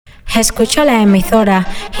Escucho la emisora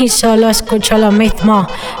y solo escucho lo mismo,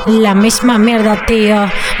 la misma mierda,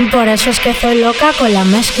 tío. Por eso es que soy loca con la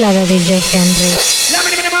mezcla de DJ Henry.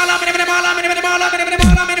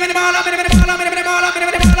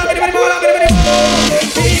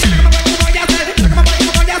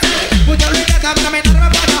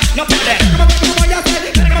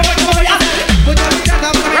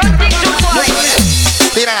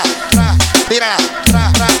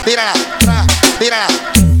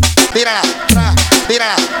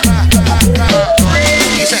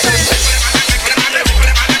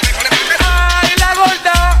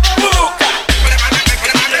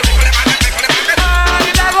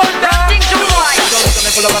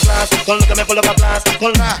 Con lo que me pulo pa' atrás,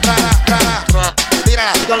 con ra, ra, ra, ra,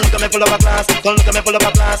 tira. Con lo que me pulo pa' atrás, con lo que me pulo pa'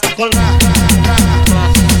 atrás, con ra, ra, ra,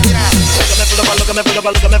 ra, tira. Lo que me pulo pa', lo que me pulo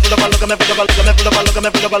pa', lo que me pulo pa', lo que me pulo pa', lo que me pulo pa', lo que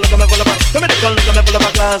me pulo pa', lo que me pulo pa'. Con lo que me pulo pa'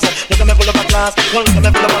 atrás, lo que me pulo pa' atrás, con lo que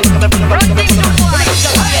me pulo pa', lo que me pulo pa', lo que me pulo pa'.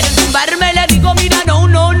 Quieren tumbarme, le digo mira no,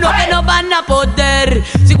 no, no, que no van a poder.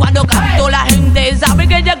 Si cuando canto la gente sabe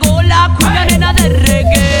que llegó la cuya nena de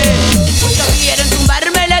reggae. Quieren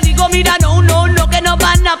tumbarme, le digo mira no, no, no, que no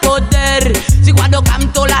van a poder. Si cuando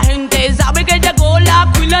canto la gente sabe que llegó la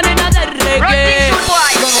cuya nena de reggae.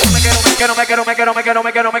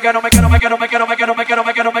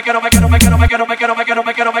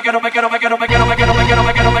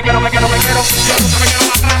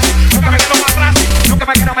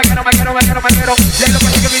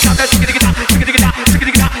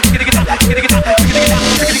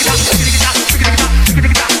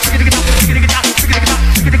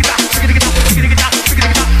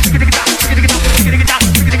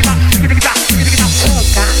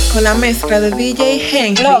 Con la mezcla de DJ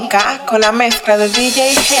Henry. Loca con la mezcla de DJ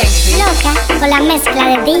Henry. Loca con la mezcla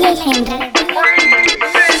de DJ Henry.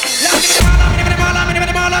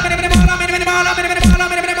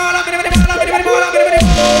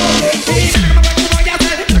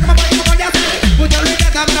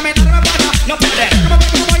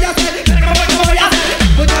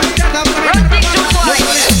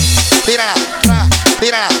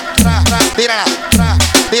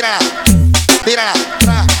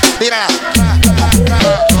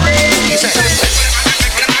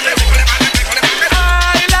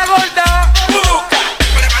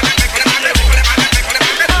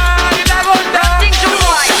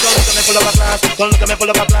 Con lo que me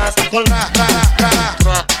pulo pa' atrás, con ra, ra, ra,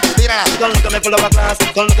 ra, tira. Con lo que me pulo pa' atrás,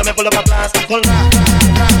 con lo que me pulo pa' atrás, con ra,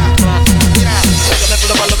 ra, ra, tira. Lo que me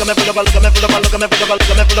pulo pa', lo que me pulo pa', lo que me pulo pa', lo que me pulo pa', lo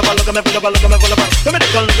que me pulo pa', lo que me pulo pa', lo que me pulo pa'.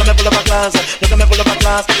 Con lo que me pulo pa' atrás, lo que me pulo pa'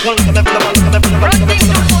 atrás, con lo que me pulo pa', lo que me pulo pa', lo que me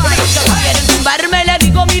pulo pa'. Quieren tumbarme, le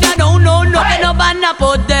digo mira no, no, no, que no van a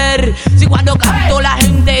poder. Si cuando canto la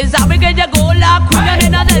gente sabe que llegó la cuya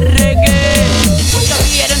nena de reggae.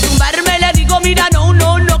 Quieren tumbarme, le digo mira no,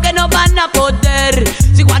 no, no, que no van a poder.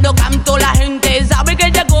 Si cuando canto la gente sabe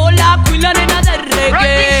que llegó la cuya nena de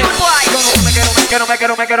reggae.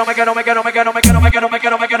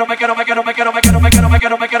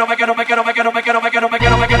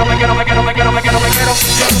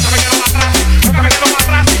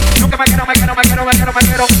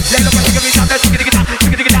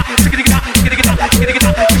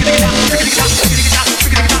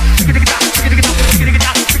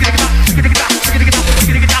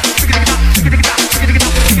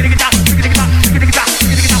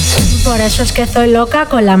 Por eso es que soy loca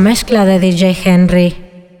con la mezcla de DJ Henry.